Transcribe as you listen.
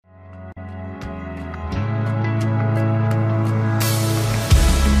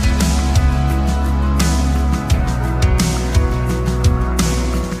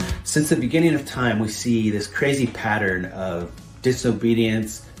Since the beginning of time, we see this crazy pattern of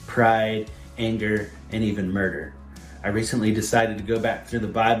disobedience, pride, anger, and even murder. I recently decided to go back through the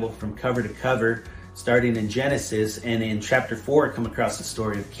Bible from cover to cover, starting in Genesis, and in chapter 4, come across the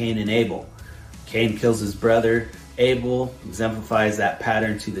story of Cain and Abel. Cain kills his brother. Abel exemplifies that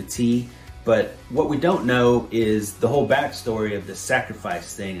pattern to the T. But what we don't know is the whole backstory of this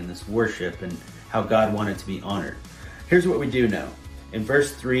sacrifice thing and this worship and how God wanted to be honored. Here's what we do know. In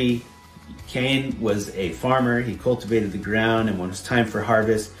verse 3, Cain was a farmer. He cultivated the ground, and when it was time for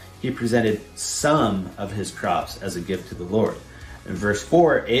harvest, he presented some of his crops as a gift to the Lord. In verse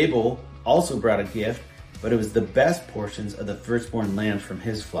 4, Abel also brought a gift, but it was the best portions of the firstborn lambs from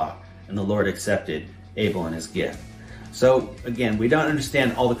his flock, and the Lord accepted Abel and his gift. So again, we don't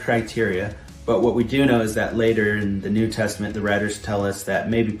understand all the criteria, but what we do know is that later in the New Testament, the writers tell us that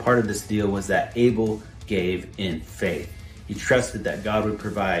maybe part of this deal was that Abel gave in faith. He trusted that God would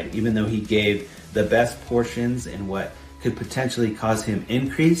provide, even though he gave the best portions in what could potentially cause him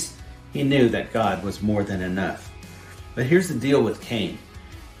increase. He knew that God was more than enough. But here's the deal with Cain.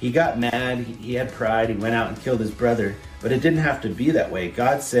 He got mad, he had pride, he went out and killed his brother, but it didn't have to be that way.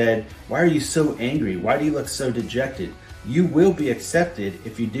 God said, "Why are you so angry? Why do you look so dejected? You will be accepted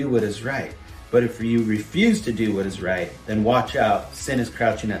if you do what is right. But if you refuse to do what is right, then watch out. Sin is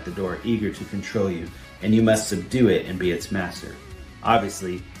crouching at the door, eager to control you, and you must subdue it and be its master."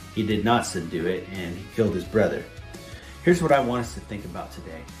 Obviously, he did not subdue it, and he killed his brother. Here's what I want us to think about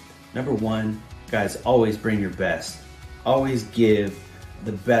today. Number one, guys, always bring your best. Always give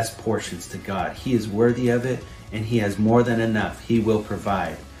the best portions to God. He is worthy of it, and he has more than enough. He will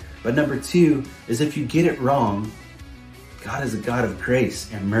provide. But number two is if you get it wrong, God is a God of grace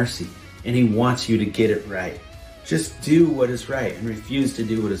and mercy, and he wants you to get it right. Just do what is right and refuse to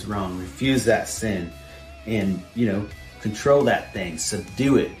do what is wrong. Refuse that sin and, control that thing.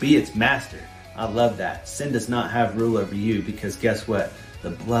 Subdue it. Be its master. I love that. Sin does not have rule over you because guess what? The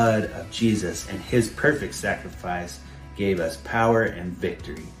blood of Jesus and his perfect sacrifice gave us power and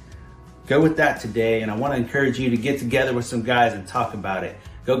victory. Go with that today, and I want to encourage you to get together with some guys and talk about it.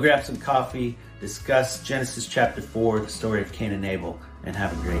 Go grab some coffee, discuss Genesis chapter 4, the story of Cain and Abel, and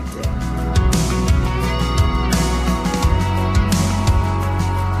have a great day.